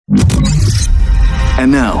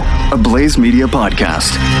And now, a Blaze Media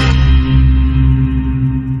podcast.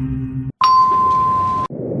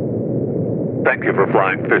 Thank you for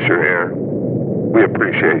flying Fisher Air. We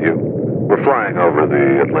appreciate you. We're flying over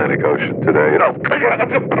the Atlantic Ocean today. I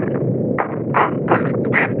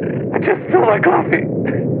just spilled my coffee.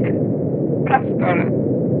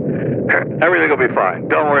 Everything will be fine.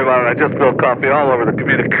 Don't worry about it. I just spilled coffee all over the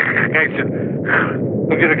communication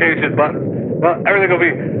buttons. Well, everything will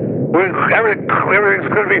be. Everything's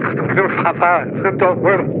going to be fine. Don't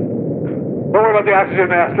worry about the oxygen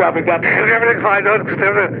mask dropping down. Everything's fine. All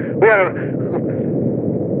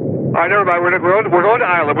right, never mind. We're going to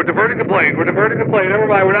Ireland. We're diverting the plane. Never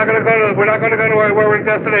mind. We're not going to go to where we're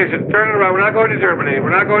destination. Turn it around. We're not going to Germany.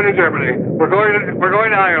 We're going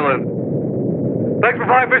to Ireland. Thanks for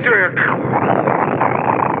flying Fisher Air.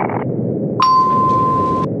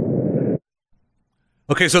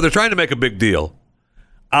 Okay, so they're trying to make a big deal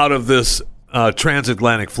out of this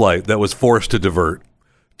transatlantic flight that was forced to divert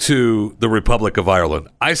to the Republic of Ireland.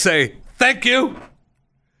 I say, thank you.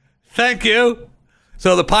 Thank you.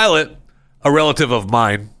 So the pilot, a relative of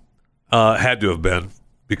mine, had to have been,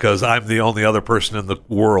 because I'm the only other person in the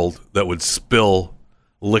world that would spill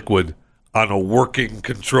liquid on a working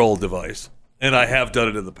control device. And I have done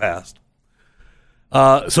it in the past.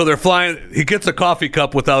 So they're flying. He gets a coffee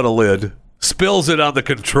cup without a lid, spills it on the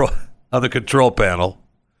control panel,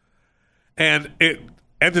 and it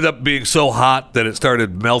ended up being so hot that it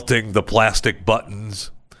started melting the plastic buttons.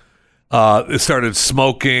 It started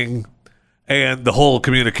smoking, and the whole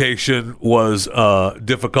communication was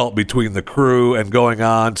difficult between the crew and going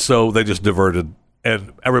on. So they just diverted,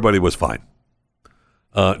 and everybody was fine.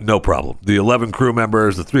 No problem. The 11 crew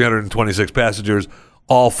members, the 326 passengers,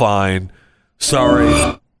 all fine.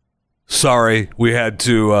 Sorry, we had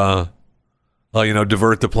to,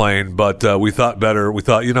 divert the plane, but we thought better. We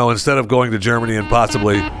thought, instead of going to Germany and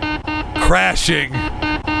possibly crashing,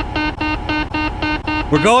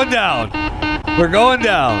 we're going down.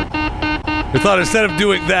 We thought instead of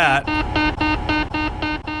doing that,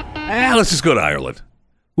 let's just go to Ireland.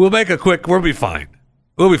 We'll be fine.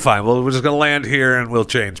 We're just going to land here and we'll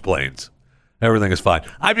change planes. Everything is fine.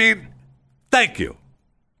 I mean, thank you.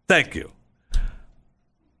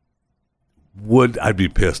 I'd be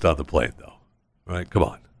pissed on the plane, though. Right? Come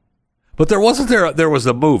on. But there was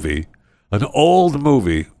a movie, an old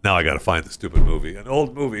movie. Now I got to find the stupid movie. An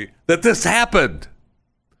old movie that this happened.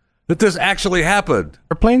 That this actually happened.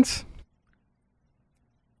 Airplanes?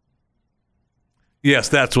 Yes,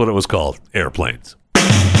 that's what it was called. Airplanes.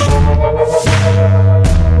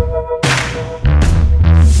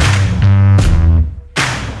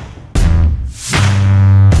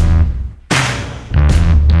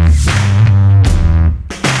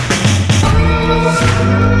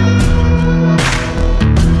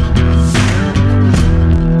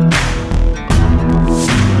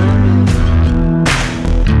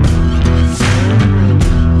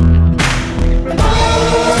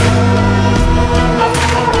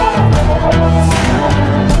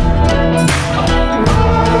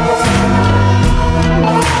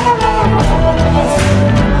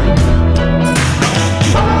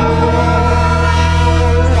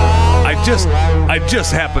 I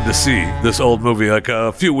just happened to see this old movie like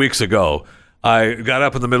a few weeks ago. I got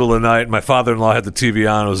up in the middle of the night, and my father-in-law had the TV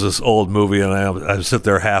on. It was this old movie, and I sit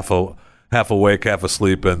there half awake, half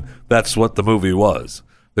asleep, and that's what the movie was.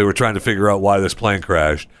 They were trying to figure out why this plane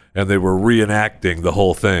crashed, and they were reenacting the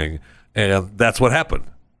whole thing, and that's what happened.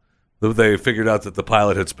 They figured out that the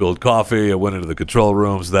pilot had spilled coffee. It went into the control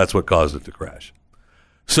rooms. That's what caused it to crash.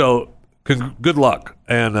 So good luck,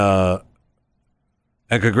 and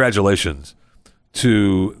congratulations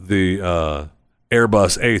to the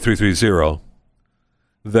Airbus A330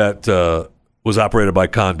 that was operated by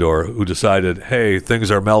Condor, who decided, hey,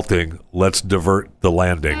 things are melting, let's divert the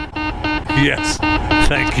landing. Yes,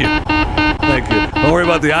 thank you. Don't worry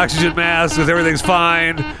about the oxygen mask, because everything's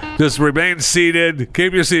fine. Just remain seated,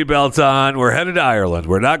 keep your seatbelts on. We're headed to Ireland.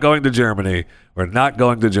 We're not going to Germany.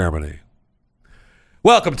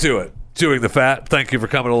 Welcome to it. Chewing the Fat. Thank you for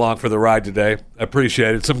coming along for the ride today. I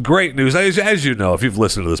appreciate it. Some great news. As you know, if you've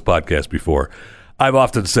listened to this podcast before, I've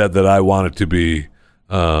often said that I want it to be,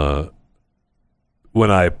 when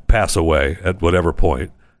I pass away at whatever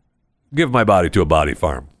point, give my body to a body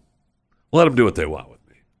farm. Let them do what they want with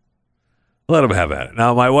me. Let them have at it.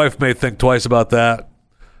 Now, my wife may think twice about that.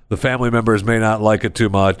 The family members may not like it too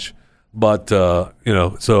much, but, so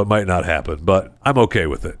it might not happen. But I'm okay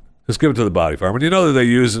with it. Just give it to the body farm. And that they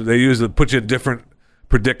use it, put you in different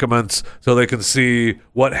predicaments so they can see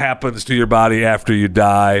what happens to your body after you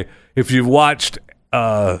die. If you've watched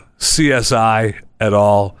CSI at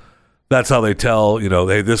all, that's how they tell,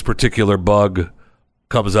 hey, this particular bug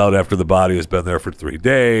comes out after the body has been there for 3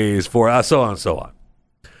 days, so on and so on.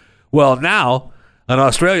 Well, now an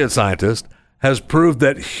Australian scientist has proved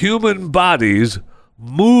that human bodies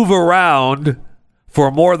move around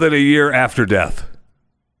for more than a year after death.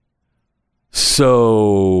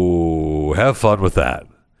 So have fun with that.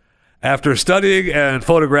 After studying and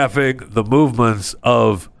photographing the movements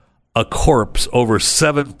of a corpse over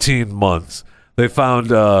 17 months, they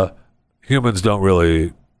found humans don't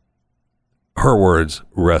really, her words,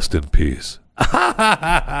 rest in peace.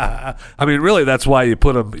 I mean, really, that's why you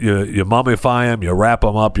put them, you mummify them, you wrap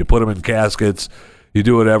them up, you put them in caskets, you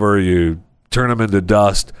do whatever, you turn them into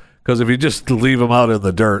dust. Because if you just leave them out in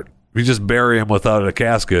the dirt, if you just bury them without a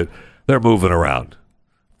casket, they're moving around.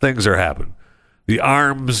 Things are happening. The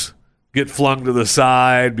arms get flung to the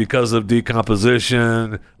side because of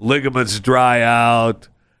decomposition. Ligaments dry out.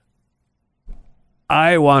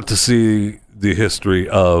 I want to see the history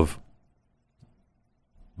of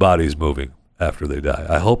bodies moving after they die.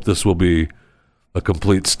 I hope this will be a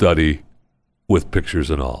complete study with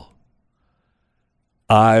pictures and all.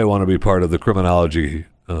 I want to be part of the criminology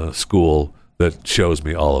school that shows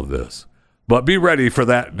me all of this. But be ready for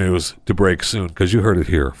that news to break soon, because you heard it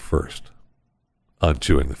here first on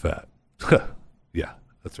Chewing the Fat. Yeah,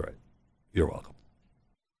 that's right. You're welcome.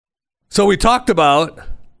 So we talked about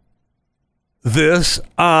this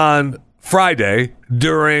on Friday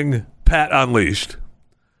during Pat Unleashed.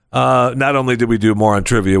 Not only did we do more on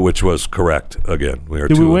trivia, which was correct again. We are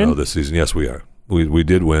 2-0 this season. Yes, we are. We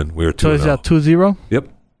did win. We are 2-0. So is that 2-0? Yep.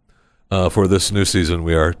 For this new season,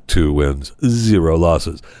 we are 2 wins, 0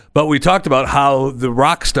 losses. But we talked about how the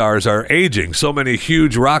rock stars are aging. So many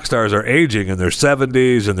huge rock stars are aging in their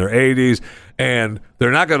 70s and their 80s, and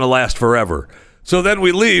they're not going to last forever. So then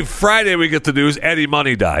we leave. Friday, we get the news Eddie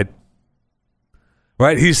Money died.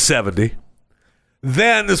 Right? He's 70.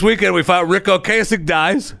 Then this weekend, we found Ric Ocasek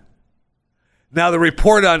dies. Now, the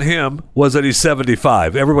report on him was that he's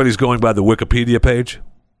 75. Everybody's going by the Wikipedia page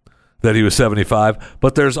that he was 75,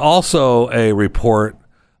 but there's also a report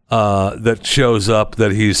that shows up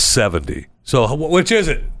that he's 70. So which is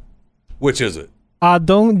it? Which is it?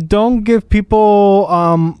 Don't give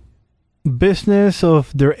people business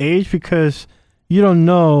of their age, because you don't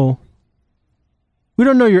know. We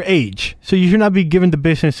don't know your age, so you should not be giving the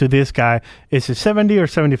business to this guy. Is it 70 or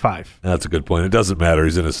 75? That's a good point. It doesn't matter.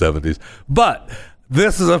 He's in his 70s. But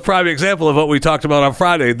this is a prime example of what we talked about on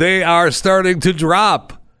Friday. They are starting to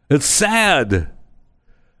drop. It's sad.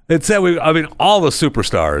 It's sad. All the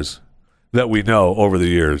superstars that we know over the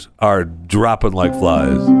years are dropping like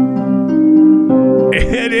flies.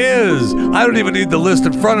 It is. I don't even need the list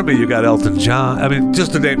in front of me. You got Elton John.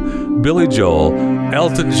 Just to name Billy Joel,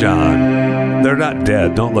 Elton John. They're not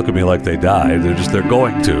dead. Don't look at me like they died. They're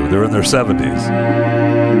going to. They're in their 70s.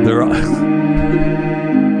 They're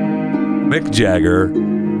Mick Jagger,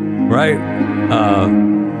 right?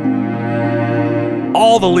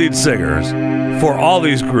 All the lead singers for all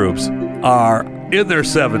these groups are in their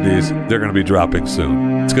 70s. They're going to be dropping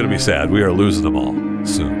soon. It's going to be sad. We are losing them all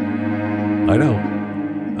soon. I know.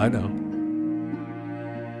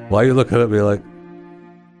 Why are you looking at me like...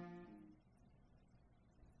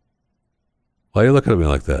 Why are you looking at me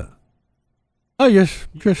like that? Oh, just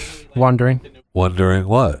wondering. Wondering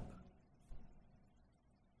what?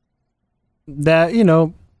 That,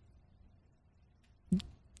 you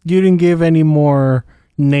didn't give any more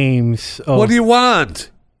names. What do you want?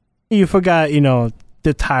 You forgot,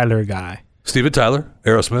 the Tyler guy. Steven Tyler,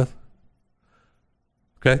 Aerosmith.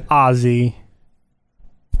 Okay. Ozzy.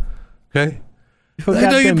 Okay. You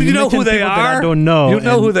forgot them. You know who they are? I don't know. You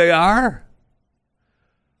know who they are?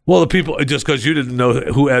 Well, the people, just because you didn't know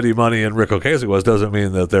who Eddie Money and Ric Ocasek was doesn't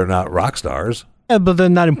mean that they're not rock stars. Yeah, but they're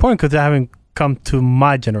not important because they haven't come to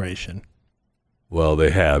my generation. Well, they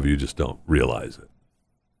have. You just don't realize it.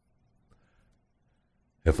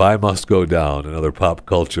 If I must go down, another pop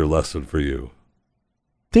culture lesson for you.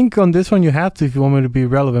 Think on this one you have to if you want me to be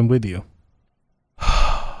relevant with you.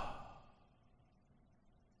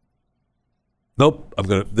 Nope.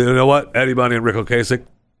 You know what? Eddie Money and Ric Ocasek,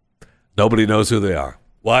 nobody knows who they are.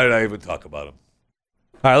 Why did I even talk about them?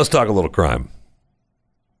 All right, let's talk a little crime.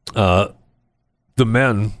 The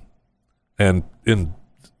men, and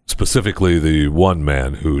specifically the one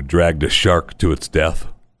man who dragged a shark to its death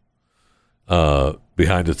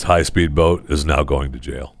behind its high-speed boat, is now going to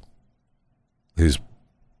jail. He's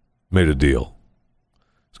made a deal.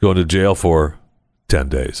 He's going to jail for 10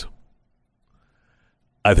 days.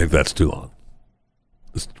 I think that's too long.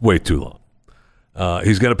 It's way too long.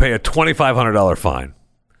 He's going to pay a $2,500 fine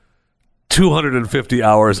 250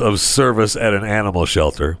 hours of service at an animal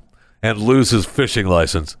shelter and lose his fishing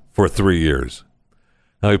license for 3 years.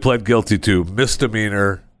 Now, he pled guilty to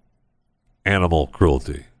misdemeanor animal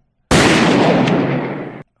cruelty.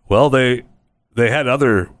 Well, they had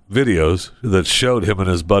other videos that showed him and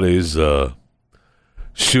his buddies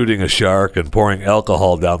shooting a shark and pouring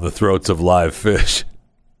alcohol down the throats of live fish.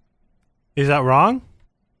 Is that wrong?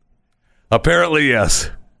 Apparently, yes.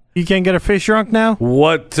 You can't get a fish drunk now?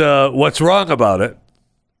 What's wrong about it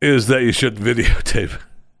is that you shouldn't videotape.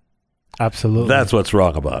 Absolutely. That's what's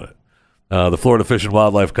wrong about it. The Florida Fish and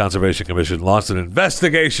Wildlife Conservation Commission launched an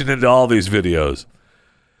investigation into all these videos.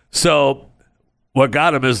 So what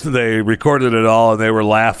got him is they recorded it all, and they were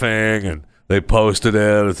laughing, and they posted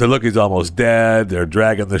it. And said, look, he's almost dead. They're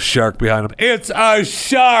dragging the shark behind him. It's a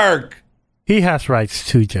shark! He has rights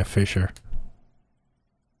too, Jeff Fisher.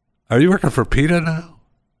 Are you working for PETA now?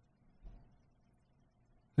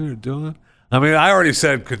 You're doing? I mean, I already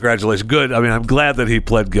said congratulations. Good. I mean, I'm glad that he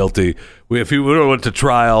pled guilty. If he would have went to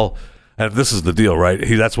trial, and this is the deal, right?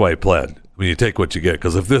 That's why he pled. I mean, you take what you get,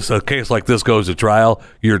 because if a case like this goes to trial,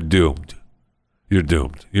 you're doomed. You're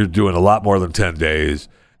doomed. You're doing a lot more than 10 days,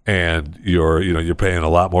 and you're paying a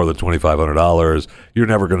lot more than $2,500. You're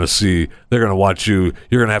never going to see. They're going to watch you.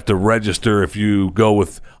 You're going to have to register if you go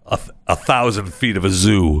with 1,000 feet of a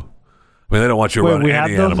zoo. I mean, they don't want you around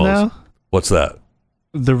any animals. Now? What's that?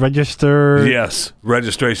 The register. Yes,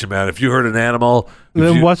 registration, man. If you hurt an animal,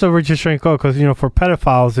 then what's a registration code? Because for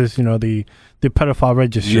pedophiles is the pedophile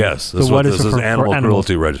registry. Yes, that's what this is. Animal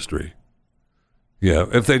cruelty registry. Yeah,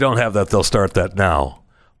 if they don't have that, they'll start that now.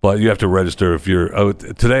 But you have to register if you're. Oh,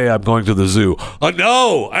 today I'm going to the zoo. Oh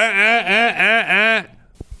no!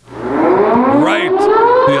 Right,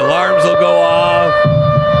 the alarms will go off.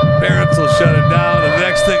 Parents will shut it down, and the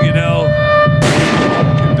next thing you know,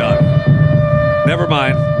 you're done. Never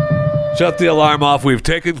mind. Shut the alarm off. We've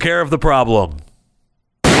taken care of the problem.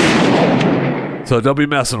 So don't be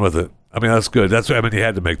messing with it. I mean, that's good. You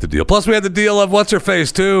had to make the deal. Plus, we had the deal of what's her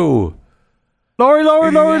face too. Lori.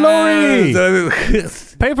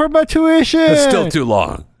 Pay for my tuition. It's still too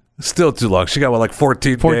long. She got,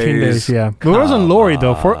 14 days? 14 days, yeah. But it wasn't Lori,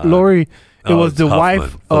 though. Lori, it was the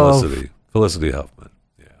wife of... Felicity Huffman.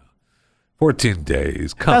 Yeah. 14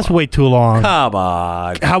 days. That's way too long. Come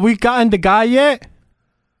on. Have we gotten the guy yet?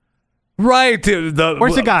 Right.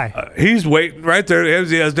 Where's the guy? He's waiting right there.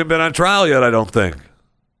 He hasn't been on trial yet, I don't think.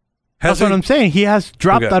 That's what I'm saying. He has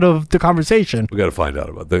dropped out of the conversation. We got to find out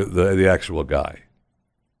about the actual guy.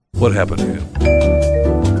 What happened to him?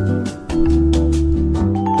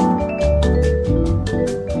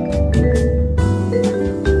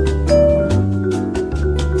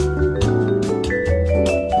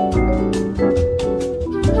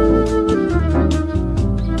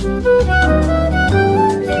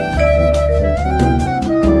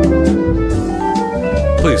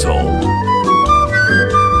 Please hold.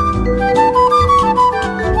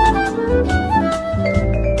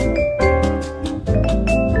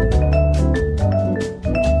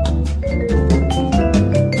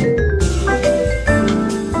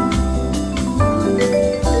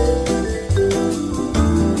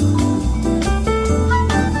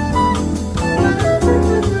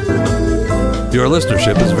 Your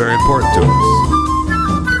listenership is very important to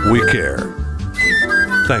us. We care.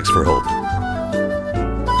 Thanks for holding.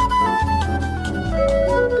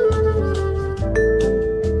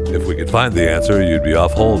 If we could find the answer, you'd be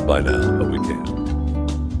off hold by now, but we can't.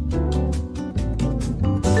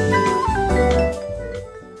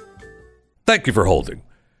 Thank you for holding.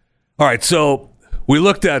 All right, so we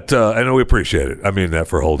looked at, I know we appreciate it. I mean that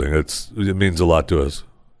for holding. It means a lot to us.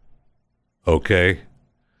 Okay.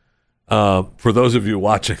 For those of you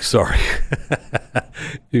watching, sorry.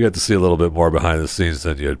 You got to see a little bit more behind the scenes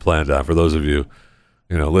than you had planned on. For those of you,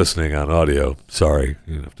 listening on audio, sorry.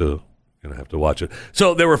 You're going to have to watch it.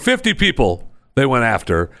 So there were 50 people they went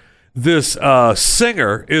after. This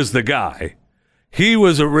singer is the guy. He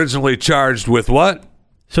was originally charged with what?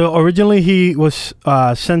 So originally he was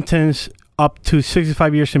sentenced up to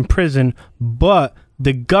 65 years in prison, but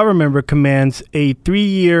the government recommends a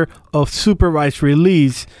 3-year of supervised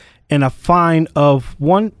release and a fine of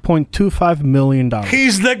 $1.25 million.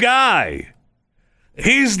 He's the guy.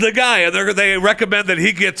 And they recommend that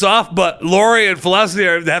he gets off, but Lori and Felicity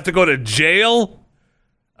have to go to jail?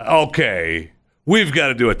 Okay. We've got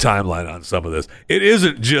to do a timeline on some of this. It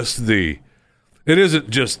isn't just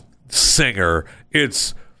singer.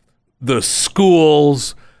 It's the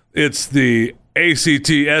schools. It's the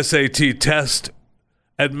ACT, SAT test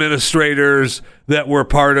administrators that were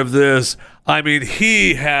part of this. I mean,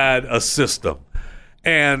 he had a system.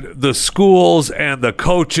 And the schools and the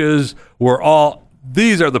coaches were all,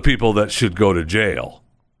 these are the people that should go to jail,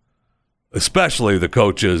 especially the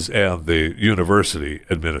coaches and the university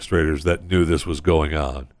administrators that knew this was going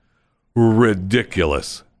on.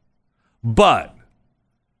 Ridiculous. But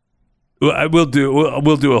we'll do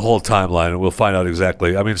a whole timeline and we'll find out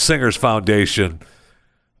exactly. I mean, Singer's Foundation,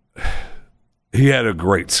 he had a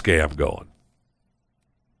great scam going.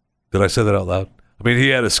 Did I say that out loud? I mean, he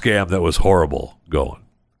had a scam that was horrible going.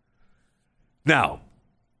 Now,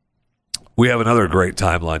 we have another great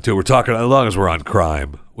timeline too. We're talking, as long as we're on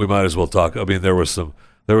crime, we might as well talk. I mean, there were some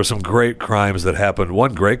great crimes that happened.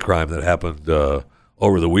 One great crime that happened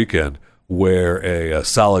over the weekend, where a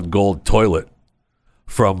solid gold toilet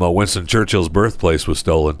from Winston Churchill's birthplace was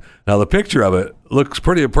stolen. Now, the picture of it looks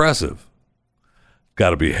pretty impressive.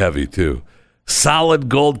 Got to be heavy too. Solid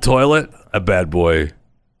gold toilet, a bad boy.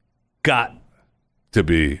 Got to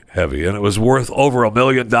be heavy, and it was worth over $1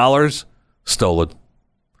 million. Stolen.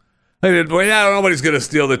 They didn't. Well, yeah, nobody's going to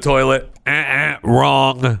steal the toilet.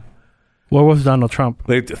 Wrong. What was Donald Trump?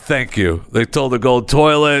 Thank you. They told the gold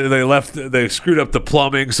toilet. They screwed up the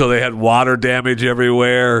plumbing, so they had water damage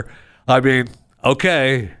everywhere. I mean,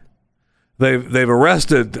 okay. They've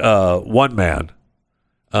arrested one man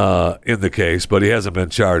in the case, but he hasn't been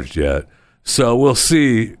charged yet. So we'll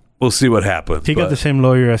see. We'll see what happens. He got the same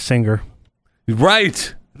lawyer as Singer.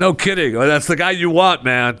 Right. No kidding. That's the guy you want,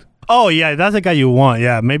 man. Oh, yeah. That's the guy you want.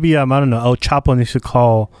 Yeah. Maybe, I don't know, El Chapo needs to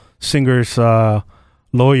call Singer's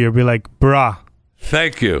lawyer, be like, bruh.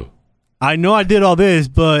 Thank you. I know I did all this,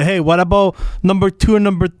 but hey, what about number 2 and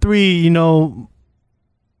number 3? You know,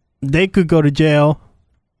 they could go to jail.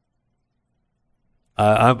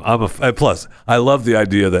 Plus, I love the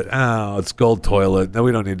idea that, it's gold toilet. No,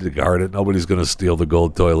 we don't need to guard it. Nobody's going to steal the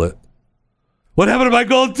gold toilet. What happened to my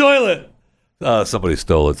gold toilet? Somebody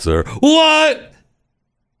stole it, sir. What?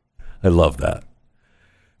 I love that.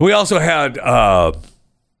 We also had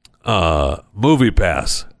Movie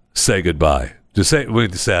Pass say goodbye.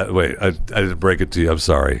 Wait, I didn't break it to you. I'm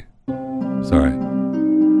sorry. Sorry.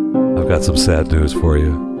 I've got some sad news for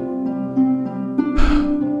you.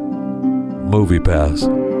 Movie Pass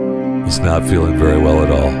is not feeling very well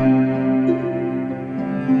at all.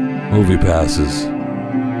 Movie Pass is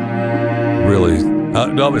really...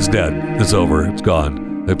 no, it's dead. It's over. It's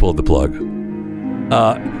gone. They pulled the plug.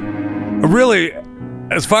 Really,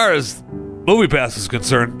 as far as Movie Pass is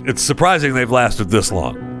concerned, it's surprising they've lasted this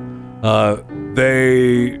long.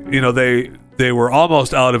 They were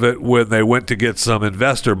almost out of it when they went to get some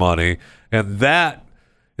investor money, and that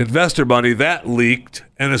investor money, that leaked.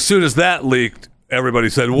 And as soon as that leaked, everybody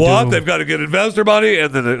said, what? They've got to get investor money?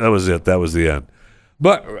 And then that was it. That was the end.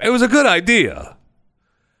 But it was a good idea.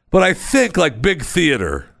 But I think like big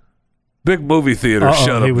movie theater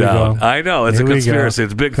shut them down. Go. I know. It's a conspiracy.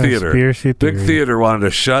 It's big theater. Big theater wanted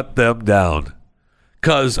to shut them down.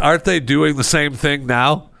 Because aren't they doing the same thing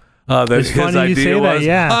now? It's funny you say that,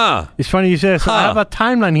 yeah. It's funny you say that. So I have a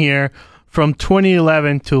timeline here from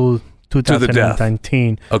 2011 to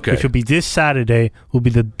 2019. Okay. Which will be this Saturday, will be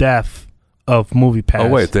the death of Movie Pass. Oh,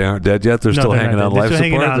 wait, they aren't dead yet? They're still hanging on life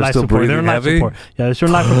support? They're still breathing heavy? Yeah, they're still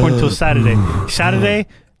on life support until Saturday. Saturday,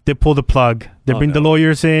 they pull the plug. They bring the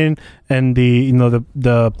lawyers in, and the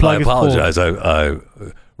plug is pulled. I apologize.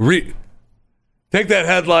 Take that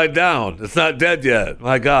headline down. It's not dead yet.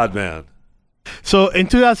 My God, man. So in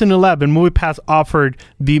 2011, MoviePass offered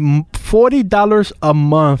the $40 a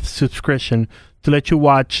month subscription to let you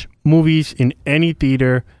watch movies in any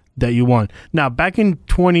theater that you want. Now, back in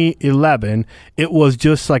 2011, it was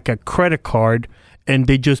just like a credit card, and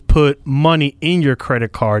they just put money in your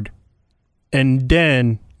credit card, and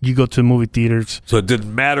then you go to movie theaters. So it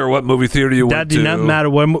didn't matter what movie theater you went to? That did not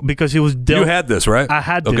matter what, because it was... You had this, right? I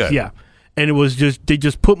had this, yeah. And it was just, they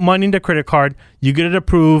just put money in the credit card, you get it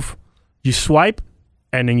approved, you swipe,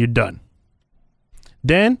 and then you're done.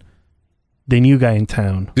 Then, the new guy in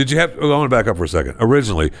town. Did you have... I want to back up for a second.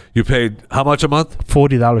 Originally, you paid how much a month?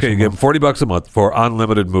 $40 Okay, you gave them $40 a month for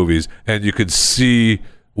unlimited movies, and you could see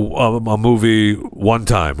a movie one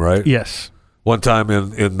time, right? Yes. One time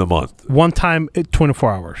in the month. One time in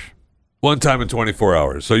 24 hours. One time in 24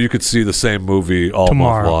 hours. So you could see the same movie all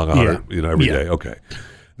month long, every day. Okay.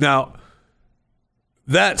 Now...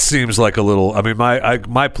 that seems like a little... I mean,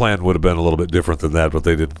 my plan would have been a little bit different than that, but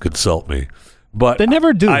they didn't consult me. But they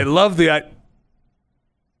never do. I love the...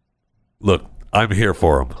 Look, I'm here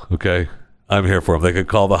for them, okay? I'm here for them. They could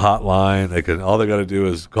call the hotline. All they got to do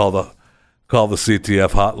is call the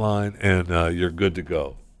CTF hotline, and you're good to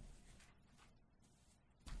go.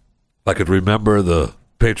 If I could remember the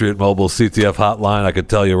Patriot Mobile CTF hotline, I could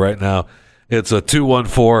tell you right now, It's a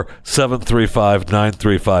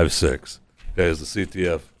 214-735-9356. Okay, is the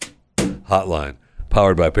CTF hotline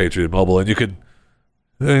powered by Patriot Mobile, and you can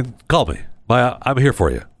call me. I'm here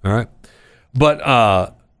for you. All right,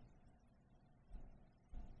 but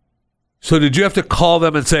so did you have to call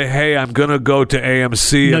them and say, "Hey, I'm going to go to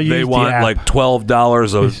AMC and they want like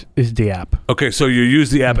 $12 is the app. Okay, so you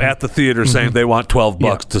use the app at the theater saying they want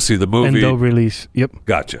 $12 to see the movie. And they'll release. Yep.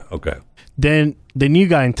 Gotcha. Okay. Then the new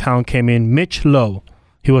guy in town came in, Mitch Lowe.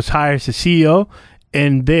 He was hired as the CEO,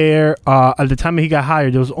 and there at the time he got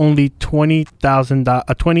hired, there was only 20,000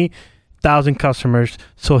 customers,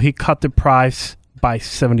 so he cut the price by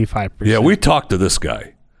 75%. Yeah, we talked to this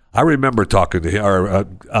guy. I remember talking to him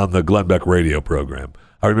on the Glenn Beck radio program.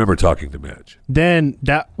 I remember talking to Mitch. Then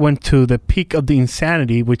that went to the peak of the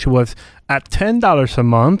insanity, which was at $10 a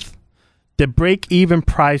month. The break-even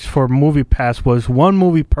price for MoviePass was one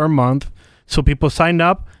movie per month. So people signed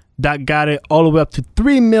up. That got it all the way up to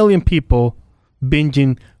 3 million people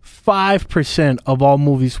binging 5% of all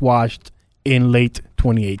movies watched in late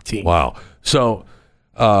 2018. Wow. So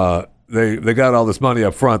they got all this money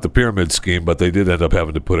up front, the pyramid scheme, but they did end up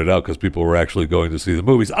having to put it out because people were actually going to see the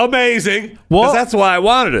movies. Amazing! Well, that's why I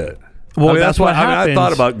wanted it. Well, that's what happens. I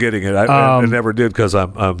thought about getting it. I never did because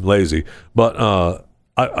I'm lazy. But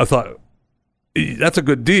I thought that's a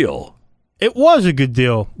good deal. It was a good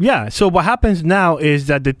deal. Yeah. So what happens now is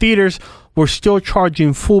that the theaters were still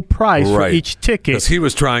charging full price for each ticket. Because he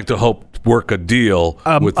was trying to work a deal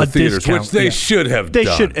with the theaters, discount, which they should have done.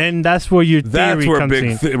 They should, and that's where your theory comes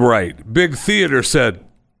in. Big Theater said,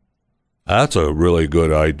 that's a really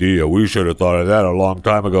good idea. We should have thought of that a long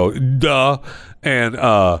time ago. Duh. And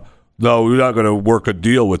no, we're not going to work a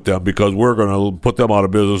deal with them because we're going to put them out of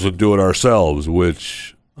business and do it ourselves,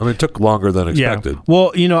 which... I mean, it took longer than expected. Yeah.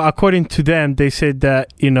 Well, according to them, they said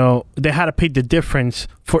that, they had to pay the difference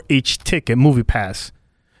for each ticket, MoviePass.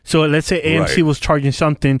 So let's say AMC was charging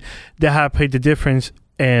something, they had to pay the difference,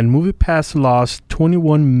 and MoviePass lost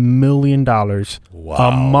 $21 million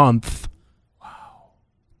a month. Wow.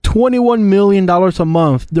 $21 million a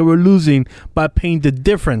month they were losing by paying the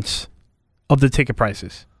difference of the ticket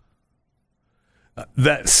prices.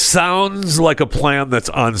 That sounds like a plan that's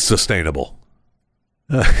unsustainable.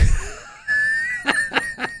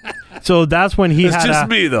 So that's when it's just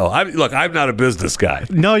me, though. I'm not a business guy.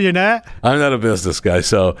 No, you're not. I'm not a business guy,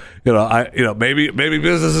 so maybe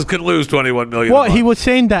businesses can lose $21 million. Well, he was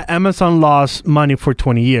saying that Amazon lost money for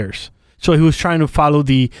 20 years, so he was trying to follow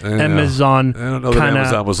the Amazon. I don't know that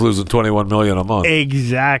Amazon was losing $21 million a month.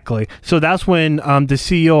 Exactly. So that's when the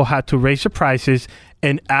CEO had to raise the prices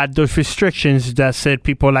and add those restrictions that said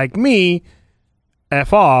people like me.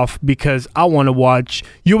 F off because I want to watch.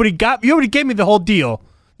 You already gave me the whole deal.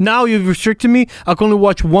 Now you've restricted me. I can only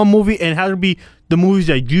watch one movie and it has to be the movies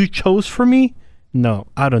that you chose for me. No,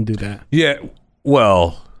 I don't do that. Yeah,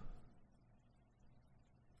 well,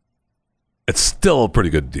 it's still a pretty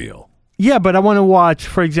good deal. Yeah, but I want to watch,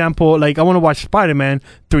 for example, I want to watch Spider-Man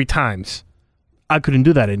 3 times. I couldn't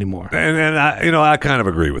do that anymore. And I kind of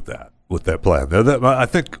agree with that plan. I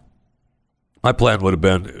think my plan would have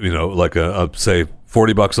been, say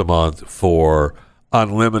 $40 a month for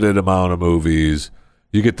unlimited amount of movies.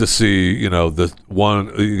 You get to see, you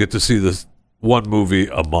get to see this one movie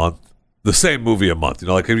a month, the same movie a month.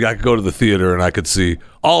 I could go to the theater and I could see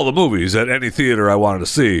all the movies at any theater I wanted to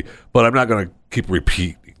see, but I'm not going to keep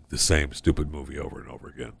repeating the same stupid movie over and over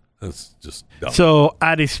again. That's just dumb. So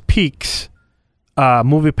at its peaks,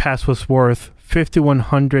 MoviePass was worth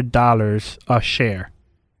 $5,100 a share.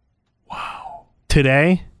 Wow.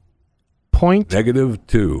 Today,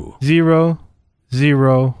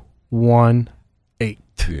 .-0018.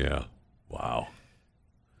 Yeah. Wow.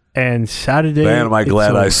 And Saturday. Man, am I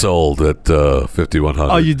glad I sold at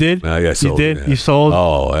 5,100. Oh, you did? Yeah, I sold. You did? Yeah. You sold?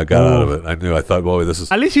 Oh, I got out of it. I thought, boy, this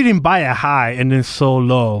is. At least you didn't buy it high and then sold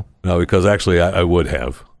low. No, because actually I would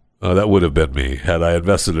have. That would have been me. Had I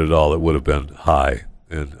invested it all, it would have been high.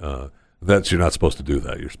 And you're not supposed to do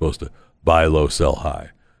that. You're supposed to buy low, sell high.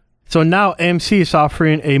 So now AMC is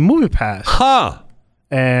offering a MoviePass. Huh.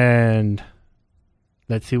 And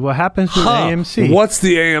let's see what happens with AMC. What's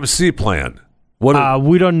the AMC plan?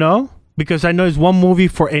 We don't know, because I know it's one movie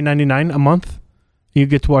for $8.99 a month. You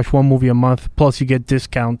get to watch one movie a month, plus you get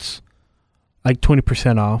discounts, like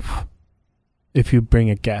 20% off if you bring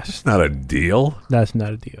a guest. That's not a deal. That's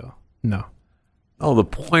not a deal. No. Oh, the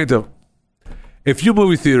point of... If you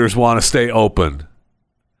movie theaters want to stay open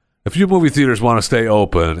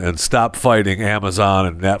and stop fighting Amazon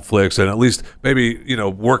and Netflix and at least maybe,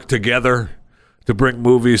 work together to bring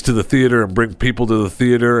movies to the theater and bring people to the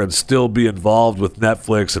theater and still be involved with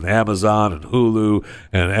Netflix and Amazon and Hulu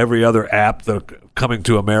and every other app that are coming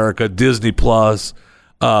to America, Disney Plus.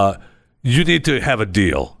 You need to have a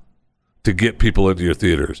deal to get people into your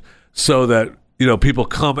theaters so that, people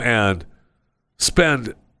come and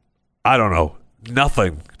spend, I don't know,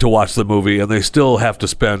 nothing to watch the movie, and they still have to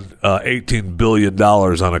spend $18 billion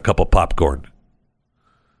on a cup of popcorn.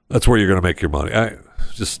 That's where you're going to make your money.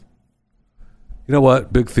 You know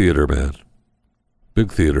what? Big theater, man.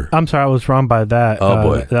 Big theater. I'm sorry, I was wrong by that. Oh,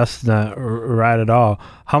 boy. That's not right at all.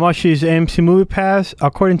 How much is AMC Movie Pass?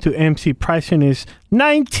 According to AMC, pricing is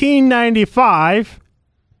 $19.95.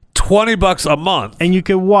 $20 a month. And you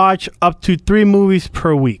can watch up to 3 movies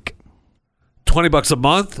per week. $20 a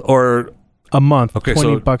month or a month? Okay, $20 so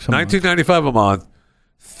a month. $19.95 a month,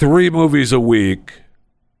 3 movies a week.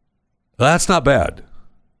 That's not bad.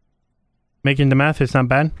 Making the math is not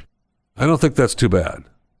bad. I don't think that's too bad.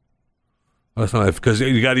 That's not, because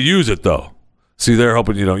you got to use it though. See, they're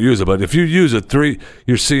hoping you don't use it, but if you use it,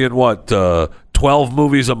 you're seeing what 12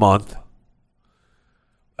 movies a month.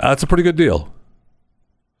 That's a pretty good deal.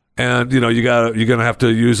 And you're gonna have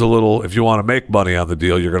to use a little if you want to make money on the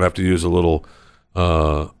deal. You're gonna have to use a little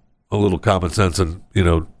common sense and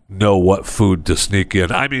know what food to sneak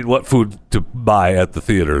in. I mean, what food to buy at the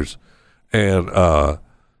theaters, and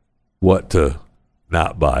what to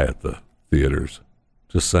not buy at the theaters.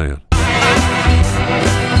 Just saying.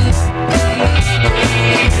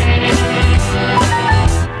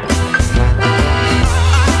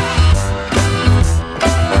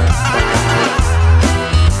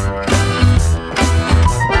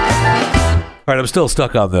 All right, I'm still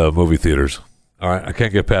stuck on the movie theaters. All right, I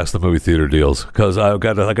can't get past the movie theater deals because I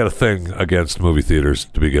got a thing against movie theaters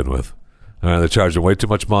to begin with. They're charging way too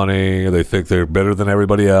much money. They think they're better than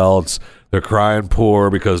everybody else. They're crying poor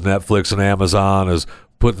because Netflix and Amazon is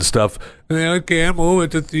putting stuff. They can't move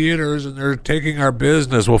it to theaters, and they're taking our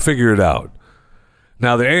business. We'll figure it out.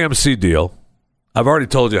 Now, the AMC deal, I've already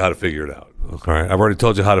told you how to figure it out. All right, I've already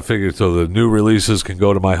told you how to figure it so the new releases can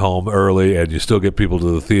go to my home early, and you still get people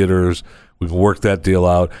to the theaters. We can work that deal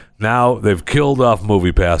out. Now they've killed off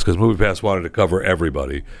MoviePass because MoviePass wanted to cover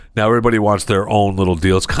everybody. Now everybody wants their own little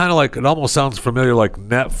deal. It's kind of like, it almost sounds familiar like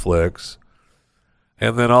Netflix.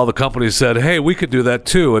 And then all the companies said, hey, we could do that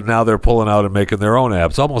too. And now they're pulling out and making their own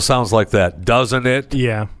apps. Almost sounds like that, doesn't it?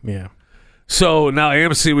 Yeah. So now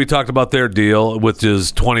AMC, we talked about their deal, which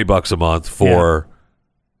is $20 a month for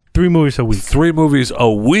 3 movies a week. 3 movies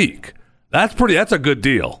a week. That's a good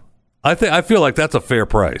deal. I feel like that's a fair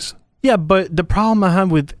price. Yeah, but the problem I have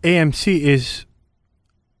with AMC is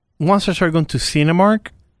once I start going to Cinemark,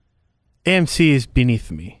 AMC is beneath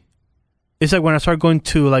me. It's like when I start going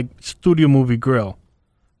to like Studio Movie Grill.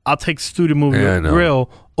 I'll take Studio Movie Grill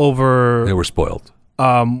over... They were spoiled.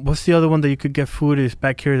 What's the other one that you could get food? Is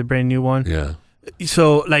back here, the brand new one? Yeah.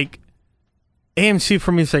 So, like, AMC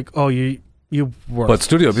for me is like, oh, you work. But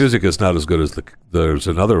Studio Music is not as good as there's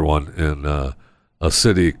another one in a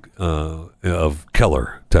city of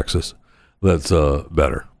Keller, Texas, that's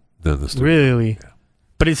better than the Studio. Really? Yeah.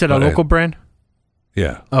 But is it a local brand?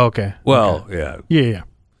 Yeah. Oh, okay. Well, okay. Yeah.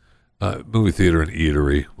 Movie theater and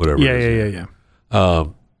eatery, whatever it is. Yeah.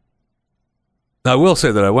 Now, I will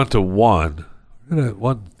say that I went to one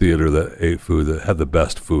theater that ate food that had the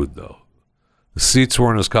best food, though. The seats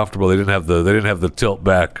weren't as comfortable. They didn't have the tilt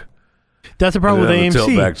back. That's the problem with AMC.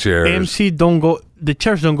 Tilt back chairs. AMC the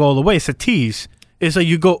chairs don't go all the way. It's a tease. It's like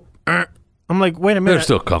you go. I'm like, wait a minute. They're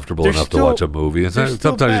still comfortable enough to watch a movie. And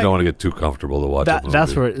sometimes you don't want to get too comfortable to watch a movie.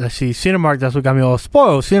 That's where Cinemark. That's what got me all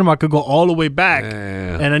spoiled. Cinemark could go all the way back,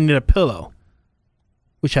 and I need a pillow,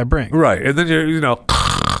 which I bring. Right, and then you're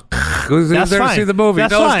That's there fine. to see the movie.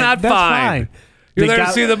 That's no, fine. it's not That's fine. fine. You're there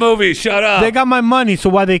to see the movie. Shut up. They got my money, so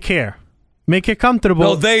why they care? Make it comfortable.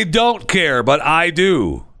 No, they don't care, but I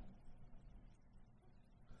do.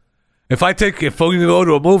 If we go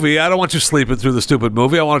to a movie, I don't want you sleeping through the stupid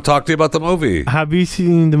movie. I want to talk to you about the movie. Have you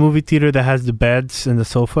seen the movie theater that has the beds and the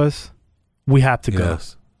sofas? We have to go.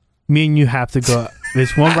 Yes. Me and you have to go.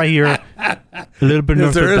 There's one right here, a little bit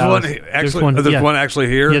north of Dallas. There's one actually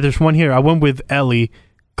here? Yeah, there's one here. I went with Ellie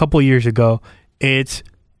a couple of years ago. It's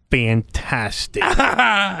fantastic.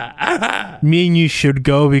 Me and you should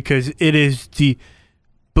go because it is the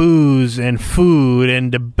booze and food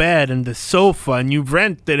and the bed and the sofa, and you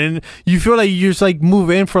rent it and you feel like you just like move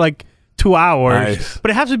in for like 2 hours. Nice.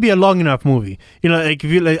 But it has to be a long enough movie. Like if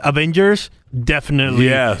you like Avengers, definitely.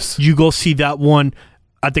 Yes. You go see that one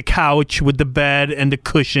at the couch with the bed and the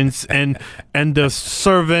cushions and the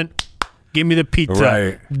servant. Give me the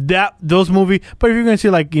pizza. Right. Those movies. But if you're gonna see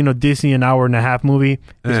like Disney an hour and a half movie,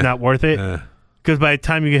 it's not worth it. Because by the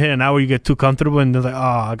time you get hit an hour, you get too comfortable, and they're like, "Oh,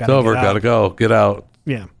 I gotta It's over. get out." Gotta go. Get out.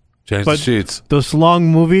 Yeah, Change But- the sheets. those long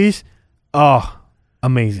movies,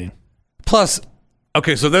 amazing. Plus,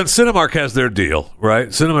 okay, so then Cinemark has their deal, right?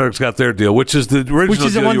 Cinemark's got their deal, which is the original Which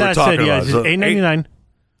is the deal one you were that I talking said, yeah, about. it's So $8.99,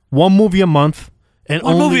 one movie a month, and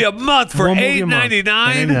One only movie a month for one movie a month, $8.99?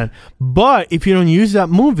 $8.99. But if you don't use that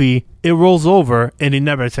movie, it rolls over and it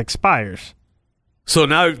never expires. So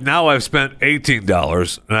now I've spent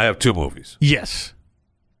 $18 and I have 2 movies. Yes.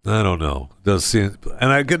 I don't know. Does seem,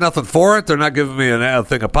 and I get nothing for it. They're not giving me a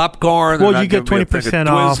thing of popcorn. They're Well, not you get giving me a thing of 20%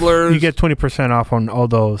 off. Twizzlers. You get 20% off on all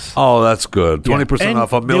those. Oh, that's good. Yeah. 20% And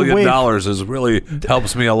off $1 they million waive- is really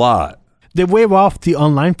helps me a lot. They waive off the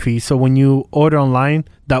online fee, so when you order online,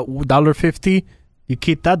 that $1.50, you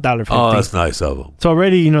keep that $1.50. Oh, that's nice of them. So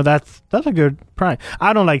already, that's a good price.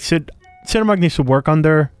 I don't like Cinemark needs to work on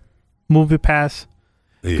their movie pass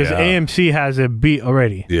because Yeah. AMC has it beat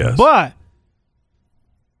already. Yes. But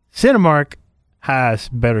Cinemark has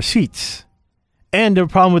better seats. And the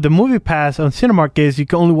problem with the movie pass on Cinemark is you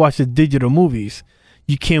can only watch the digital movies.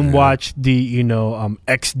 You can't watch the,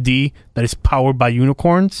 XD that is powered by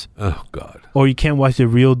unicorns, Oh God. or you can't watch the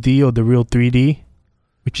real D or the real 3D,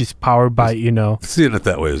 which is powered by, Seeing it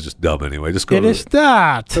that way is just dumb anyway. Just go. It to is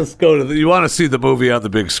that. Just go to. You want to see the movie on the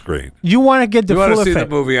big screen. You want to get the You want full to see effect.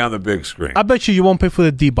 the movie on the big screen. I bet you won't pay for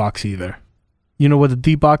the D box either. You know what the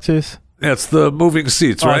D box is? That's the moving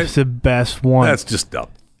seats, Oh, right? it's the best one. That's just dumb.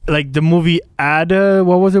 Like the movie what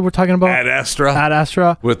was it we're talking about? Ad Astra Ad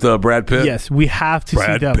Astra. with Brad Pitt. Yes, we have to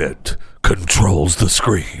Brad see that. Pitt controls the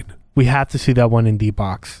screen. We have to see that one in D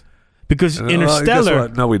box because Guess Interstellar.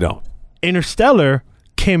 what? No, we don't. Interstellar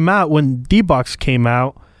came out when D box came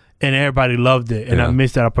out, and everybody loved it. And Yeah. I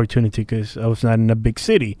missed that opportunity because I was not in a big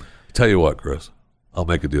city. Tell you what, Chris, I'll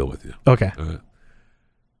make a deal with you. Okay. All right.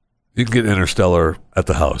 You can get Interstellar at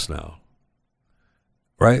the house now,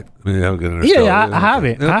 right? I mean, you haven't got Interstellar. Yeah, I have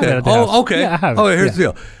it. I have it at the house. Okay. Yeah, I have it. Oh, here's Yeah.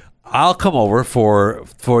 the deal. I'll come over for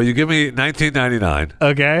you. Give me $19.99.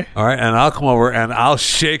 Okay. All right, and I'll come over and I'll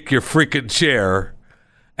shake your freaking chair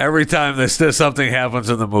every time something happens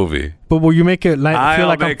in the movie. But will you make it feel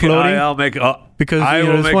like I'm floating? I'll make it. Because, I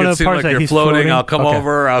will it's make one it of the seem parts like that you're he's floating. I'll come Okay.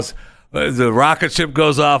 over. The rocket ship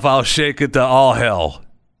goes off. I'll shake it to all hell.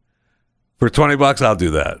 For $20, I'll do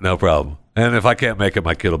that. No problem. And if I can't make it,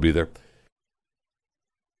 my kid will be there.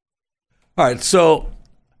 All right. So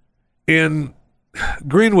in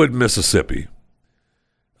Greenwood, Mississippi,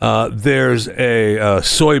 there's a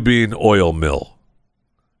soybean oil mill.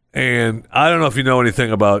 And I don't know if you know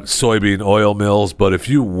anything about soybean oil mills, but if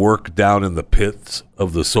you work down in the pits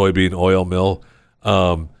of the soybean oil mill,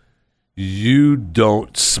 you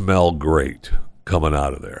don't smell great coming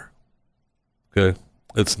out of there. Okay?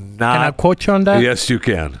 It's not. Can I quote you on that? Yes, you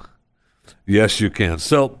can. Yes, you can.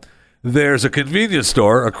 So there's a convenience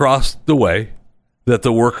store across the way that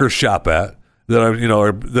the workers shop at.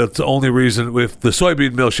 That's the only reason. If the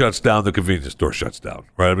soybean mill shuts down, the convenience store shuts down.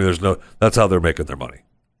 Right? I mean, that's how they're making their money.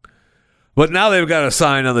 But now they've got a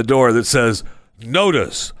sign on the door that says,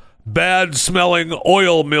 "Notice: bad-smelling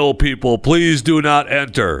oil mill people, please do not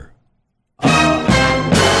enter."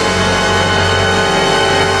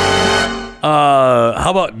 How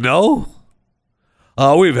about no?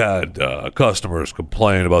 We've had customers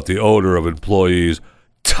complain about the odor of employees.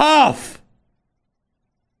 Tough!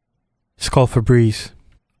 It's called Febreze.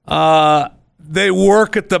 They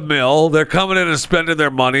work at the mill. They're coming in and spending their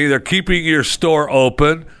money. They're keeping your store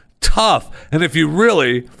open. Tough. And if you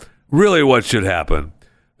really what should happen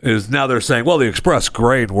is now they're saying, well, the express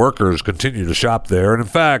grain workers continue to shop there. And in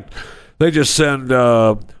fact, they just send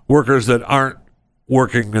workers that aren't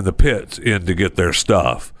working in the pits in to get their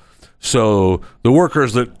stuff. So the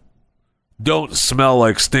workers that don't smell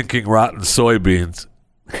like stinking rotten soybeans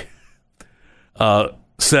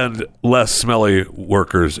send less smelly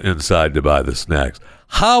workers inside to buy the snacks.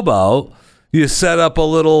 How about you set up a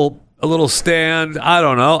little stand, I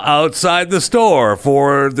don't know, outside the store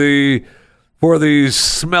for the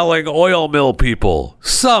smelling oil mill people.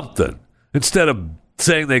 Something. Instead of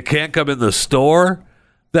saying they can't come in the store,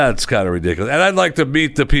 that's kind of ridiculous. And I'd like to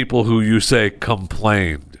meet the people who you say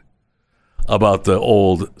complained about the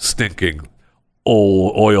old stinking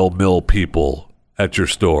old oil mill people at your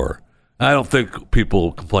store. I don't think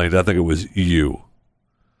people complained. I think it was you,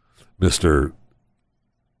 Mr.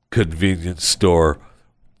 Convenience Store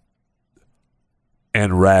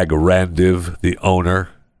Anurag Randiv, the owner.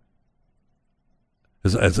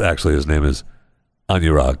 Actually, his name is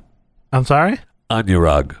Anurag. I'm sorry?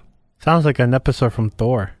 Anurag. Sounds like an episode from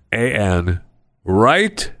Thor. A-N,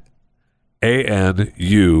 right? A-N-U-R-A-G.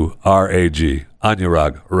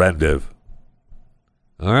 Anurag Randiv.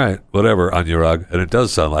 All right, whatever, Anurag. And it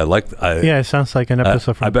does sound. Yeah, it sounds like an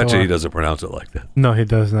episode from I bet you Thor. he doesn't pronounce it like that. No, he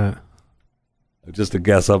does not. Just a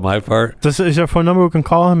guess on my part. Is there a phone number we can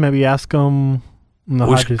call him? Maybe ask him.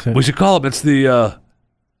 No, We should call him. It's the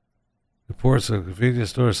reports of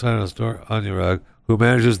convenience store, sign store, Anurag, who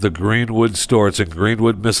manages the Greenwood store. It's in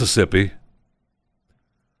Greenwood, Mississippi.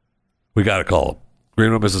 We got to call him.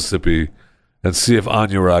 Greenwood, Mississippi, and see if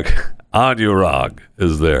Anurag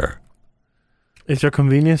is there. Is your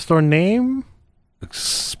convenience store name?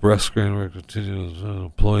 Express Greenwood continues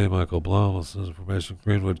employee Michael Blum. This is information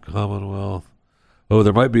Greenwood Commonwealth. Oh,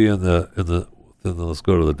 there might be in the let's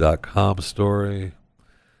go to the .com story.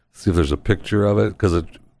 See if there's a picture of it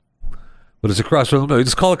but it's across from the mill. You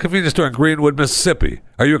just call a convenience store in Greenwood, Mississippi.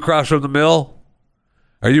 Are you across from the mill?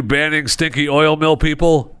 Are you banning stinky oil mill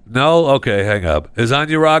people? No? Okay, hang up. Is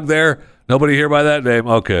Anurag there? Nobody here by that name?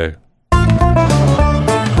 Okay.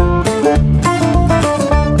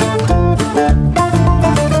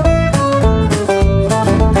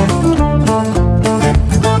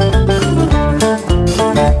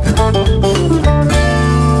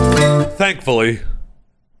 Thankfully,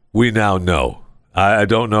 we now know. I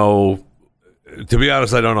don't know. To be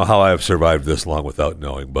honest, I don't know how I have survived this long without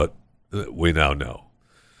knowing, but we now know.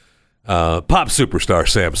 Pop superstar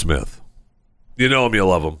Sam Smith. You know him, you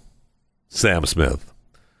love him. Sam Smith.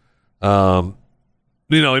 He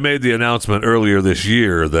made the announcement earlier this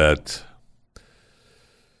year that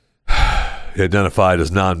he identified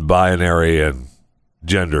as non-binary and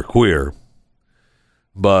genderqueer.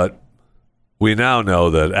 But we now know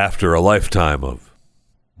that after a lifetime of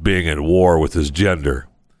being at war with his gender,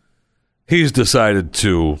 he's decided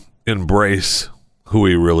to embrace who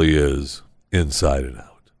he really is inside and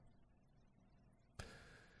out.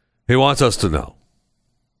 He wants us to know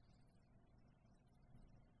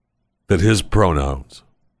that his pronouns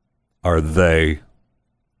are they,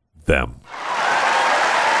 them.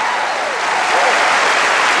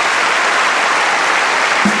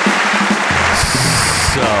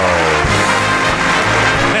 So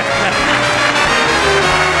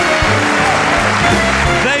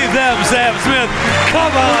they, them, Sam Smith,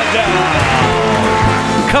 come on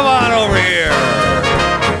down. Come on over here.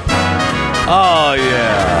 Oh,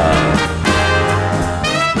 yeah.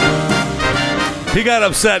 He got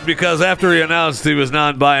upset because after he announced he was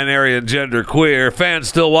non-binary and genderqueer, fans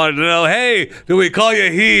still wanted to know, hey, do we call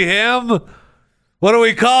you he, him? What do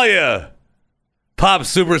we call you? Pop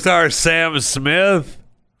superstar Sam Smith?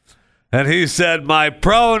 And he said, my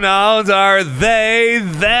pronouns are they,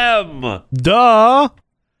 them. Duh.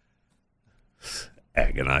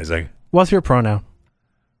 Agonizing. What's your pronoun?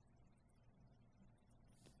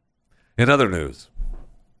 In other news,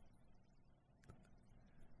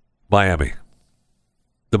 Miami.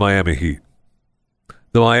 The Miami Heat.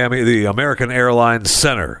 The American Airlines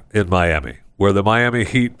Center in Miami, where the Miami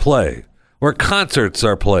Heat play, where concerts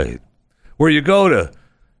are played, where you go to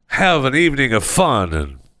have an evening of fun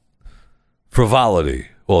and frivolity.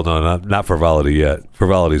 Well, no, not frivolity yet.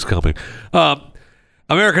 Frivolity's coming.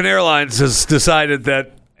 American Airlines has decided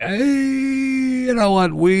that, hey, you know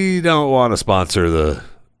what? We don't want to sponsor the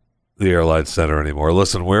Airlines Center anymore.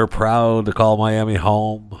 Listen, we're proud to call Miami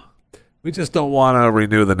home. We just don't want to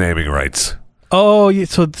renew the naming rights. Oh, yeah,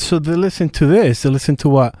 so they listen to this. They listen to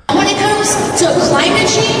what? When it comes to climate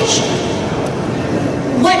change,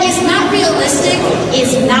 what is not realistic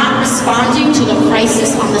is not responding to the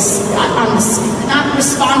crisis not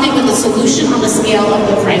responding with a solution on the scale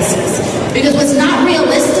of the crisis. Because what's not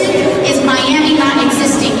realistic is Miami not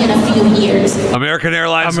existing in a few years. American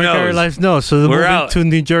Airlines knows. So they're We're moving out. to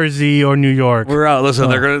New Jersey or New York. We're out. Listen,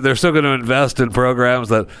 they're still going to invest in programs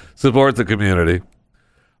that support the community,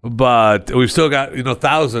 but we've still got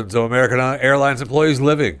thousands of American Airlines employees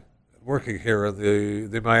working here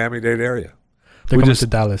in the Miami-Dade area. They're coming to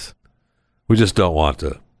Dallas. We just don't want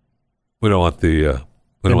to. We don't want the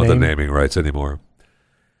naming rights anymore.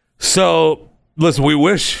 So listen, we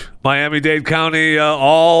wish Miami-Dade County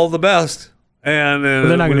all the best, and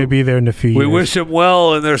they're not going to be there in a few years. We wish them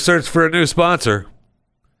well in their search for a new sponsor.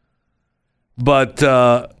 But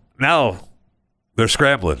now they're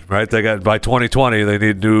scrambling, right? They got by 2020 they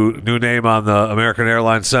need new name on the American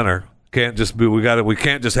Airlines Center. Can't just be we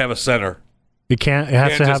can't just have a center. You can't. It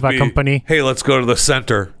has to have a company. Hey, let's go to the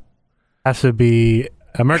center. Has to be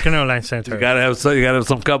American Airlines Center. You gotta have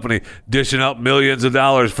some company dishing out millions of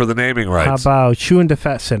dollars for the naming rights. How about Chewing the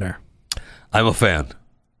Fat Center? I'm a fan.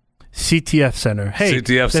 CTF Center. Hey,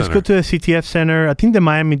 CTF let's go to the CTF Center. I think the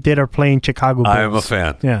Miami-Dade are playing Chicago Bulls. I am a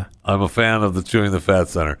fan. Yeah. I'm a fan of the Chewing the Fat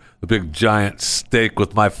Center. The big giant steak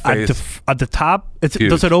with my face. At the top, Huge.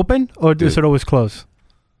 does it open or does it always close?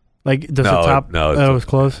 Like, does No, the top? no, it was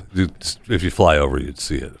close. If you fly over, you'd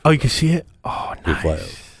see it. Oh, you can see it. Oh, You fly over.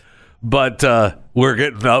 nice. But we're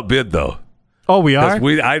getting outbid though. Oh, we are. I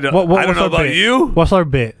don't What's know our about bid? you. What's our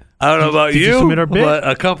bid? I don't know about Did you submit our bid? but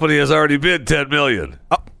a company has already bid $10 million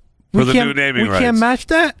for the new naming rights. We can't match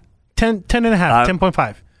that. 10 and a half,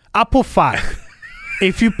 10.5. I'll put 5.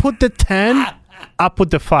 If you put the 10, I'll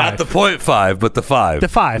put the 5. Not the 0.5, but the 5. The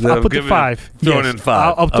 5. I'll put the 5. Throwing Yes. in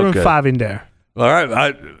 5. I'll throw in Okay. 5 in there. All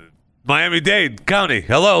right. Miami-Dade County.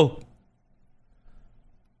 Hello.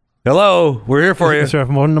 Hello. We're here for you. Is there a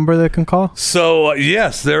phone number that can call? So,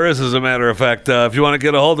 yes, there is, as a matter of fact. If you want to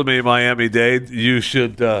get a hold of me, Miami-Dade, you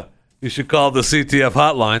should call the CTF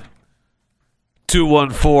hotline,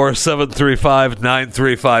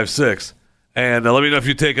 214-735-9356. And let me know if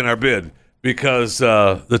you've taken our bid, because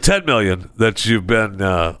the $10 million that you've been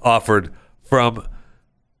offered from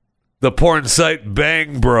the porn site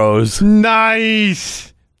Bang Bros,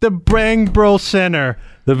 Nice. The Bang Bro Center.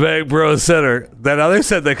 the Bang Bros Center, now they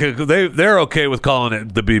said they're okay with calling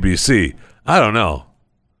it the BBC. I don't know.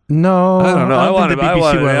 No. I don't know. I want think the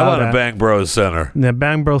BBC would allow a that. Bang Bros Center. The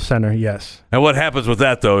Bang Bro Center, yes. And what happens with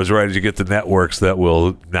that, though, is right as you get the networks that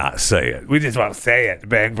will not say it. We just won't say it.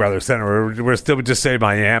 Bang Brothers Center. We're still just say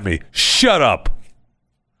Miami. Shut up.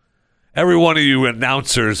 Every one of you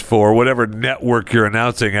announcers for whatever network you're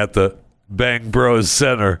announcing at the Bang Bros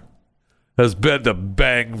Center has been to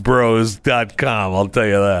bangbros.com. I'll tell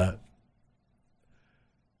you that.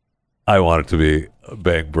 I want it to be a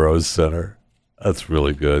Bang Bros Center. That's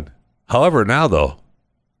really good. However, now, though,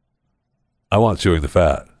 I want Chewing the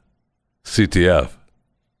Fat. CTF.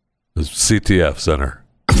 The CTF Center.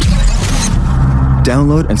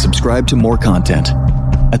 Download and subscribe to more content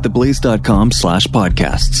at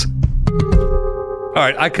theblaze.com/podcasts. All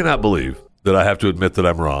right, I cannot believe that I have to admit that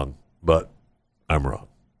I'm wrong, but I'm wrong.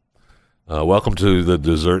 Welcome to the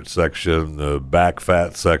dessert section, the back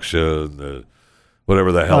fat section, the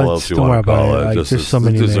whatever the hell else you don't want to worry about call it. it. Like, Just there's so the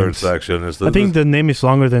many dessert names. section. It's the, I think the name is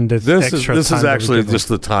longer than this this extra is time that we actually give just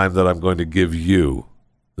the time that I'm going to give you,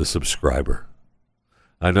 the subscriber.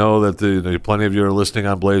 I know that plenty of you are listening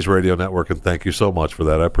on Blaze Radio Network, and thank you so much for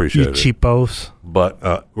that. I appreciate you it. cheapos.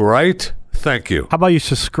 But right, thank you. How about you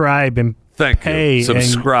subscribe and Thank pay you.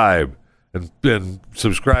 Subscribe and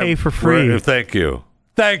subscribe. Pay for free. Thank you.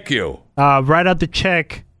 Thank you. write out the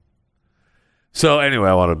check. So anyway,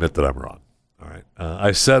 I want to admit that I'm wrong. All right.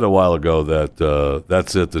 I said a while ago that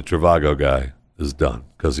that's it. The Trivago guy is done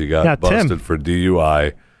because he got busted Tim. for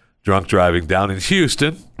DUI, drunk driving down in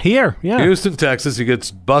Houston, Houston, Texas. He gets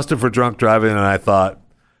busted for drunk driving, and I thought,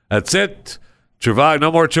 that's it. Trivago,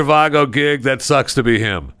 no more Trivago gig. That sucks to be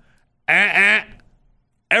him.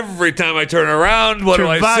 Every time I turn around, what do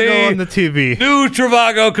I see? Trivago on the TV. New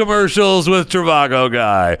Trivago commercials with Trivago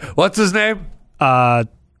guy. What's his name?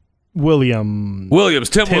 Williams.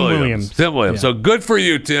 Tim Williams. Yeah. So good for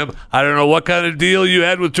you, Tim. I don't know what kind of deal you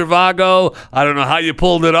had with Trivago. I don't know how you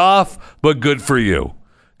pulled it off, but good for you.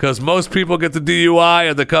 Because most people get the DUI,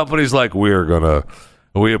 and the company's like, we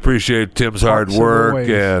appreciate Tim's hard Parts of the work, ways.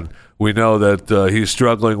 and we know that he's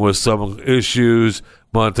struggling with some issues,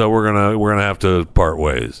 but we're gonna have to part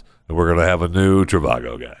ways, and we're gonna have a new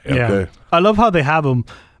Trivago guy. Okay? Yeah. I love how they have him.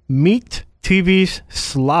 Meet TV's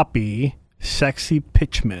sloppy, sexy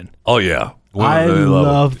pitchman. Oh yeah, I They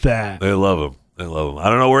love him. that. They love him. I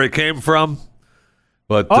don't know where he came from,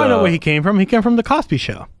 but I know where he came from. He came from the Cosby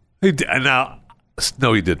Show. He did.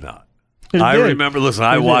 No, he did not. He I did. remember. Listen,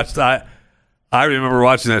 He did. I remember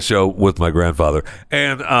watching that show with my grandfather,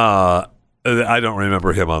 and I don't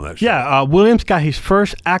remember him on that show. Yeah, Williams got his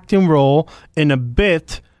first acting role in a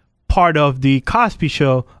bit part of the Cosby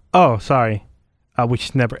Show. Oh, sorry,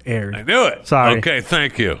 which never aired. I knew it. Sorry. Okay,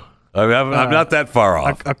 thank you. I'm not that far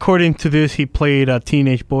off. According to this, he played a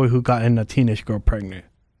teenage boy who got a teenage girl pregnant.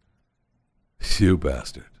 You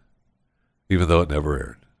bastard. Even though it never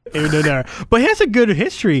aired. But he has a good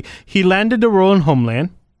history. He landed the role in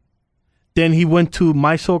Homeland. Then he went to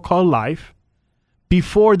My So-Called Life.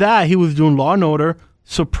 Before that, he was doing Law & Order,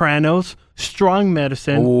 Sopranos, Strong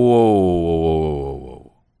Medicine.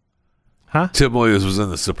 Whoa. Huh? Tim Williams was in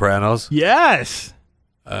The Sopranos? Yes.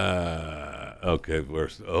 Okay,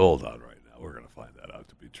 hold on right now. We're going to find that out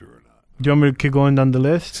to be true or not. Do you want me to keep going down the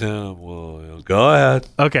list? Tim Williams. Go ahead.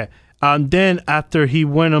 Okay. Then after he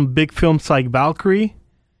went on big films like Valkyrie,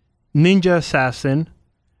 Ninja Assassin,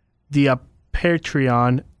 The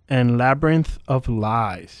Patreon, and Labyrinth of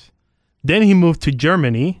Lies. Then he moved to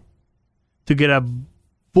Germany to get a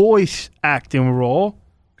voice acting role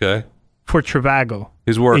Okay. for Trivago.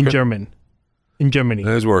 He's working. In Germany.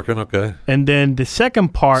 He's working, okay. And then the second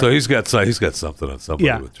part. So he's got something on somebody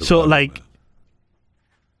Yeah, with Trivago. so, like,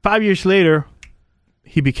 5 years later,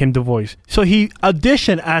 he became the voice. So he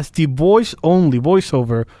auditioned as the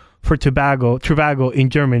voiceover for Trivago in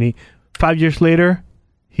Germany. 5 years later,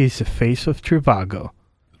 he's the face of Trivago.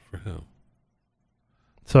 For him.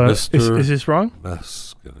 So is this wrong?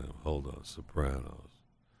 Meskin, hold on, Sopranos.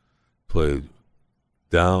 Played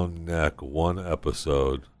down neck one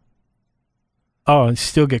episode. Oh, and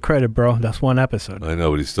still get credit, bro. That's one episode. I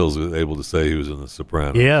know, but he's still able to say he was in the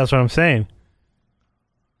Sopranos. Yeah, that's what I'm saying.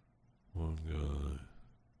 One guy.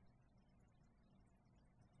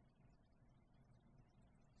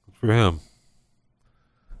 Good for him.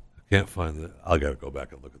 I can't find it. I got to go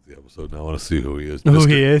back and look at the episode now. I want to see who he is. Who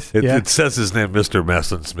he is? It says his name, Mr.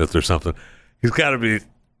 Messensmith or something. He's got to be.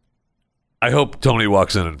 I hope Tony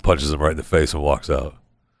walks in and punches him right in the face and walks out.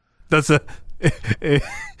 That's a.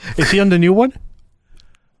 Is he on the new one?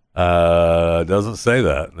 Doesn't say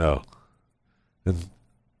that. No. It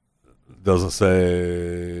doesn't say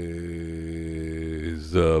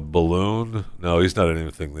he's a balloon. No, he's not in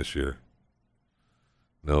anything this year.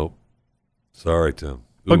 Nope. Sorry, Tim.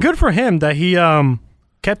 But good for him that he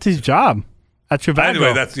kept his job at Trivago.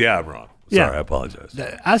 Anyway, I'm wrong. Sorry, I apologize.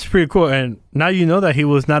 That's pretty cool. And now you know that he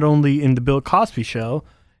was not only in the Bill Cosby show,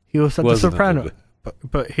 he was at The Sopranos.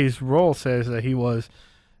 But his role says that he was,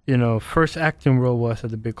 first acting role was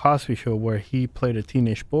at the Bill Cosby show where he played a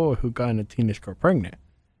teenage boy who got a teenage girl pregnant.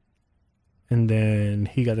 And then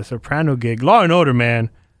he got a Soprano gig. Law and Order,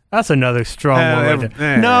 man. That's another strong one right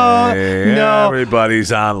there. No.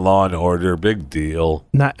 Everybody's on Law and Order. Big deal.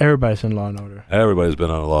 Not everybody's in Law and Order. Everybody's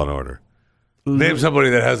been on a Law and Order. Name somebody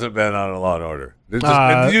that hasn't been on a Law and Order.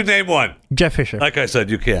 You name one. Jeff Fisher. Like I said,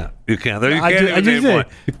 you can't. You can't. You can't even name one.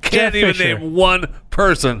 You can't even name one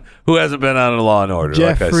person who hasn't been on a Law and Order.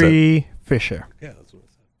 Jeffrey Fisher. Yeah, that's what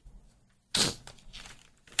I said.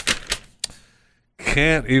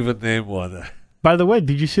 Can't even name one. By the way,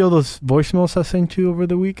 did you see all those voicemails I sent you over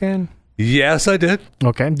the weekend? Yes, I did.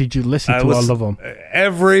 Okay. Did you listen to all of them?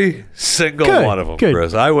 Every single one of them,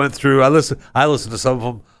 Chris. I went through. I listened to some of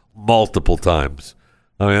them multiple times.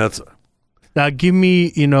 I mean, that's. Now, give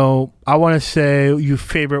me, I want to say your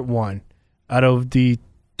favorite one out of the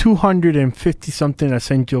 250-something I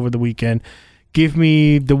sent you over the weekend. Give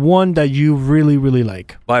me the one that you really, really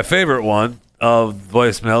like. My favorite one of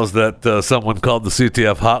voicemails that someone called the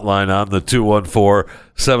CTF hotline on, the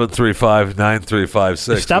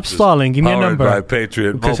 214-735-9356. Stop stalling. Give me a number. By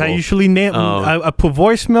Patriot because Mobile. I usually name. I put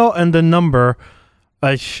voicemail and the number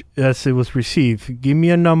as it was received. Give me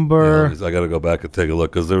a number. Yeah, I got to go back and take a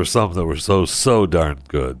look because there were some that were so darn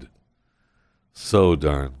good. So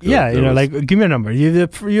darn good. Yeah, give me a number.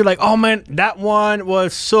 You're like, oh man, that one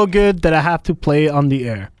was so good that I have to play it on the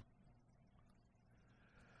air.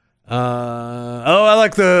 I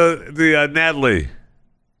like the Natalie.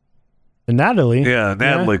 The Natalie? Yeah,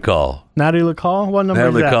 Natalie call. Natalie call? What number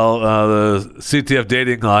Natalie is that? call, the CTF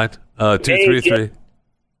dating line, 233.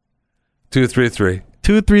 233.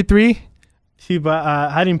 233? See, but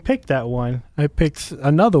I didn't pick that one. I picked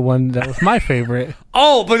another one that was my favorite.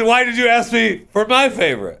 Oh, but why did you ask me for my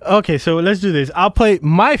favorite? Okay, so let's do this. I'll play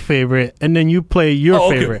my favorite, and then you play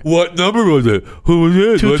your favorite. What number was it? Who was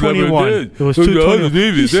it? 221. It was 221.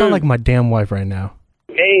 You sound like my damn wife right now.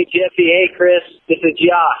 Hey, Jeffy. Hey, Chris. This is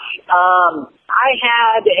Josh. I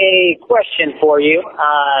had a question for you.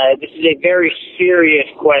 This is a very serious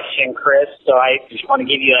question, Chris, so I just want to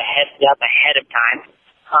give you a heads up ahead of time.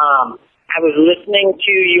 I was listening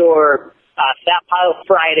to your Fat Pile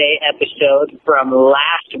Friday episode from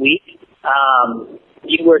last week.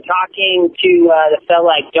 You were talking to the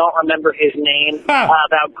fella, I don't remember his name,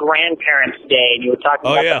 about Grandparents' Day, and you were talking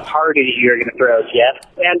about the party that you were going to throw, Jeff.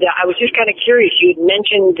 And I was just kind of curious. You had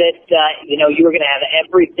mentioned that, you were going to have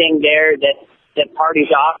everything there that parties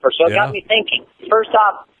offer. So it got me thinking. First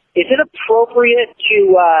off, is it appropriate to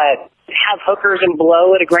have hookers and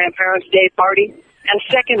blow at a Grandparents' Day party? And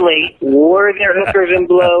secondly, were there hookers and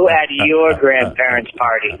blow at your grandparents'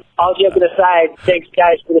 party? All joking aside, thanks,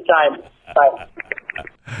 guys, for the time. Bye.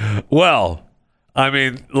 Well, I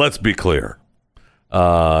mean, let's be clear.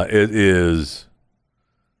 It is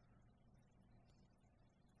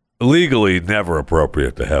legally never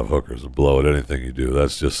appropriate to have hookers and blow at anything you do.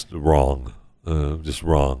 That's just wrong. Just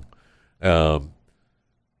wrong. In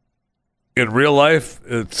real life,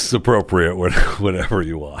 it's appropriate whatever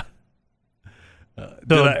you want.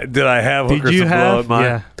 Did I have hookers and blow at mine?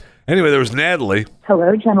 Yeah. Anyway, there was Natalie.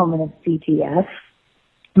 Hello, gentlemen of CTF.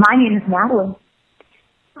 My name is Natalie.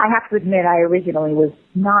 I have to admit, I originally was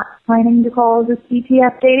not planning to call the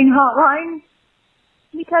CTF dating hotline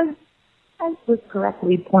because, as was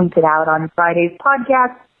correctly pointed out on Friday's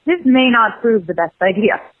podcast, this may not prove the best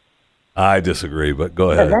idea. I disagree, but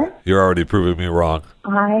go ahead. Okay. You're already proving me wrong.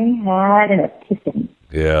 I had an epiphany,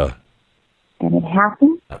 Yeah. and it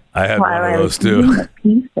happened I had while one I of was those too. eating a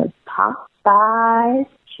piece of Popeye's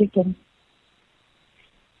chicken.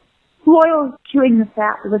 Loyal Chewing the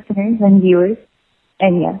Fat listeners and viewers,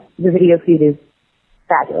 and yes, the video feed is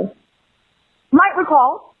fabulous, might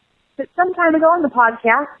recall that some time ago in the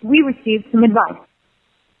podcast, we received some advice.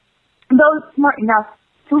 Those smart enough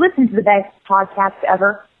to listen to the best podcast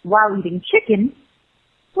ever while eating chicken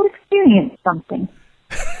would experience something.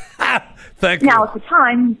 Thank you. Now, at the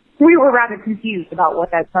time, we were rather confused about what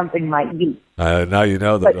that something might be. Now you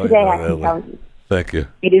know that. But today I can tell you. Thank you.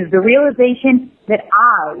 It is the realization that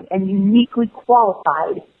I am uniquely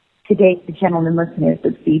qualified to date the gentlemen listeners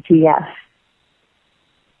of CTF.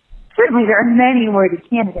 Certainly there are many worthy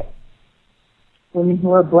candidates. Women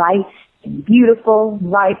who are bright and beautiful,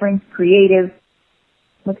 vibrant, creative,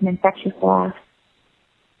 with an infectious laugh.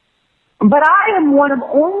 But I am one of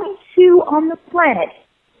only two on the planet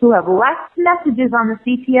who have left messages on the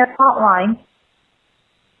CTF hotline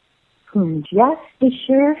whom Jeff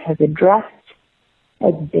Fisher has addressed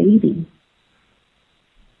as baby.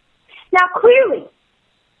 Now, clearly,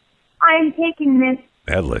 I am taking this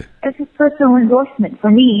Natalie, as a personal endorsement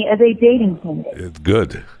for me as a dating candidate. it's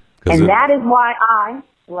good. And that is why I,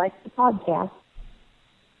 like the podcast,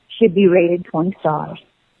 should be rated 20 stars.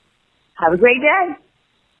 Have a great day.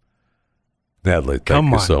 Natalie, thank Come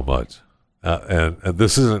you on. so much. And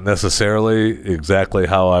this isn't necessarily exactly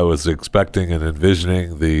how I was expecting and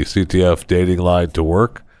envisioning the CTF dating line to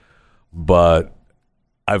work, but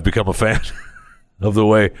I've become a fan of the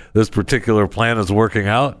way this particular plan is working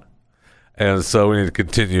out, and so we need to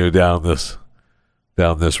continue down this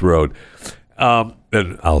road.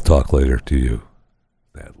 And I'll talk later to you,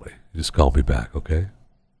 Natalie. Just call me back, okay?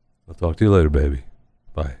 I'll talk to you later, baby.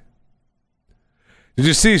 Bye. Did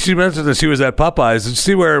you see, she mentioned that she was at Popeyes. Did you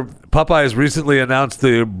see where Popeyes recently announced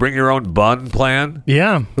the bring your own bun plan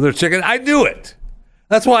Yeah. for their chicken? I knew it.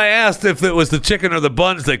 That's why I asked if it was the chicken or the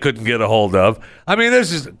buns they couldn't get a hold of. I mean,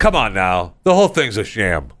 this is, come on now. The whole thing's a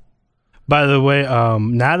sham. By the way,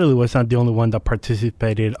 Natalie was not the only one that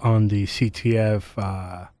participated on the CTF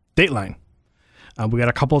Dateline. We got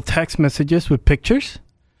a couple of text messages with pictures.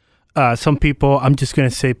 Some people, I'm just going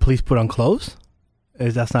to say, please put on clothes,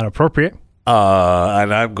 as that's not appropriate.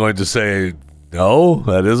 And I'm going to say, no,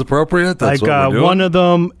 that is appropriate. That's what we're doing. One of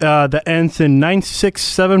them that ends in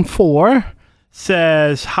 9674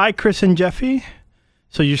 says, "Hi, Chris and Jeffy.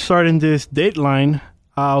 So you're starting this Dateline.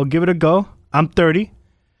 I'll give it a go. I'm 30.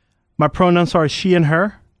 My pronouns are she and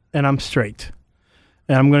her, and I'm straight.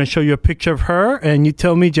 And I'm going to show you a picture of her, and you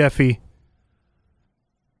tell me, Jeffy."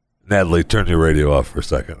 Natalie, turn your radio off for a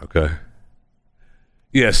second, okay?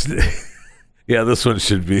 Yes. Yeah, this one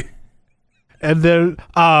should be. And then,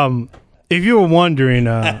 if you were wondering,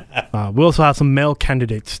 we also have some male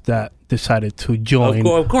candidates that decided to join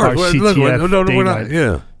Of course. our CTF We're not. Dateline.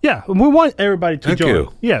 Yeah. Yeah, we want everybody to Thank join.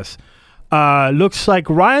 you. Yes. Looks like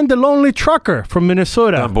Ryan the Lonely Trucker from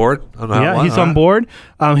Minnesota. On board? Yeah, he's on board.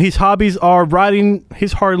 His hobbies are riding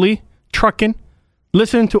his Harley, trucking,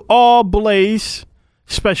 listening to all Blaze,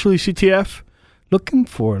 especially CTF, looking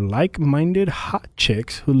for like-minded hot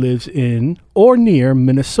chicks who lives in or near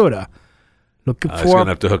Minnesota. Looking He's for going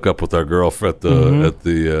to have to hook up with our girl at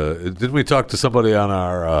the didn't we talk to somebody on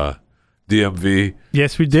our DMV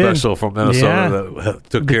yes, we did. special from Minnesota that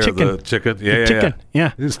took The care chicken. of the chicken? The Yeah, chicken.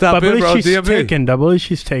 Yeah. You stop But I in, believe bro, she's DMV. taken. I believe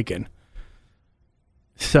she's taken.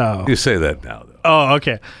 So. You say that now, though. Oh,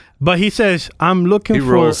 okay. But he says, I'm looking He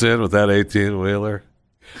for... rolls in with that 18-wheeler.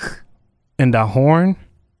 And the horn,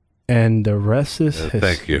 and the rest is history.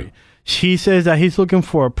 Thank you. She says that he's looking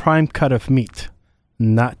for a prime cut of meat,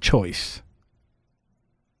 not choice.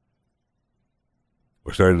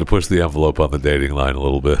 We're starting to push the envelope on the dating line a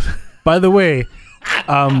little bit. By the way,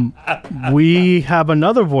 we have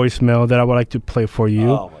another voicemail that I would like to play for you.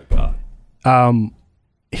 Oh, my God.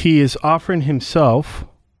 He is offering himself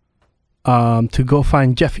to go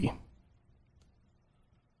find Jeffy.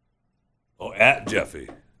 Oh, at Jeffy.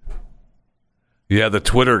 Yeah, the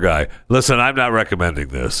Twitter guy. Listen, I'm not recommending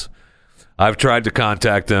this. I've tried to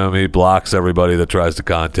contact him. He blocks everybody that tries to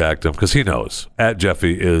contact him because he knows at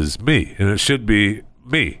Jeffy is me, and it should be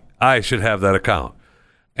me. I should have that account,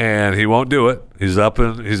 and he won't do it. He's up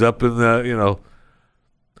in the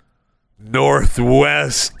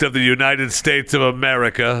northwest of the United States of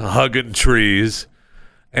America, hugging trees,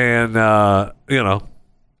 and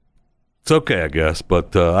it's okay, I guess.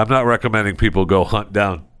 But I'm not recommending people go hunt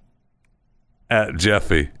down at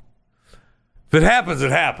Jeffy. If it happens,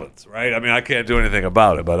 it happens, right? I mean, I can't do anything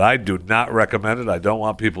about it, but I do not recommend it. I don't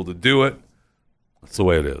want people to do it. That's the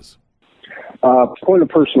way it is. Point of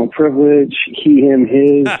personal privilege, he, him,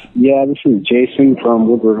 his. Yeah, this is Jason from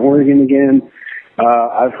Woodward, Oregon again.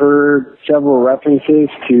 I've heard several references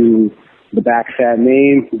to the back fat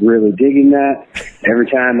name, really digging that. Every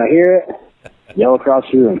time I hear it, yell across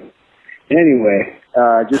the room. Anyway,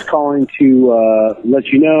 just calling to let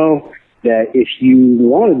you know that if you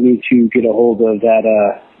wanted me to get a hold of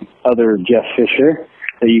that other Jeff Fisher,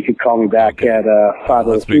 that you could call me back at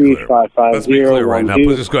 503-550-12. Let's be clear right now.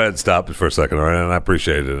 Please just go ahead and stop it for a second, all right? And I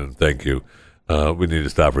appreciate it, and thank you. We need to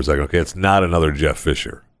stop for a second. Okay, it's not another Jeff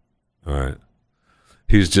Fisher, all right?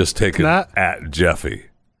 He's just taken at Jeffy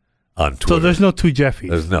on Twitter. So there's no two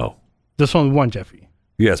Jeffys. There's only one Jeffy.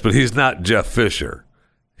 Yes, but he's not Jeff Fisher.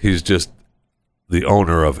 He's just the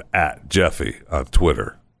owner of at Jeffy on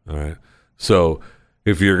Twitter, all right? So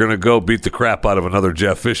if you're going to go beat the crap out of another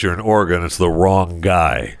Jeff Fisher in Oregon, it's the wrong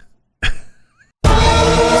guy.